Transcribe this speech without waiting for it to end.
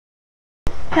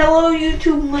Hello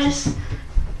YouTube Liz,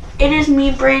 it is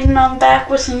me Braden. I'm back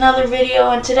with another video,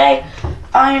 and today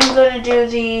I am going to do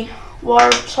the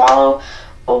water swallow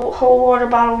a whole water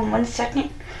bottle in 1 second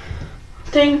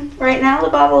thing. Right now the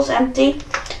bottle's empty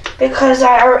because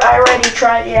I already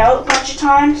tried it out a bunch of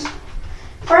times.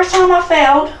 First time I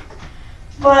failed,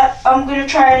 but I'm going to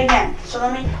try it again. So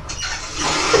I'm going to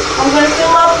fill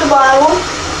up the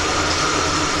bottle.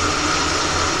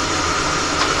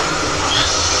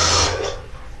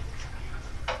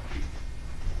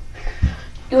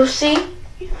 You'll see,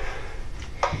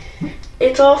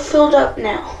 it's all filled up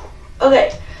now.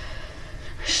 Okay,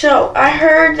 so I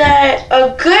heard that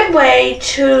a good way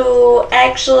to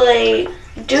actually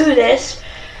do this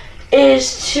is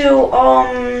so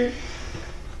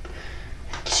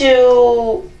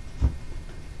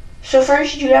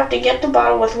first you have to get the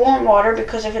bottle with warm water,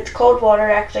 because if it's cold water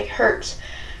it actually hurts.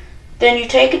 Then you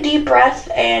take a deep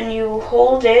breath and you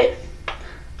hold it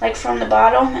like from the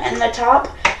bottom and the top.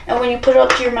 And when you put it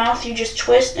up to your mouth, you just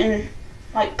twist and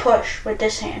like push with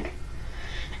this hand.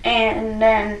 And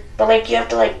then, but like you have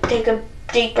to like take a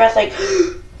deep breath, like,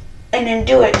 and then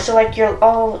do it. So like your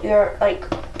like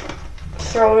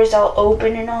throat is all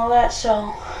open and all that.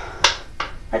 So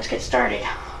let's get started.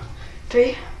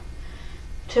 3,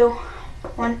 2,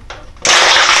 1.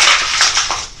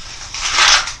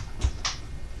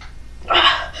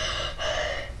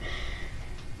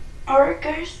 Alright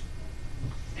guys,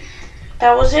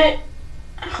 that was it.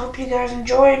 I hope you guys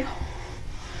enjoyed.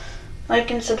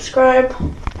 Like and subscribe.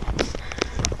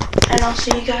 And I'll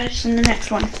see you guys in the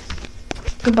next one.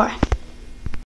 Goodbye.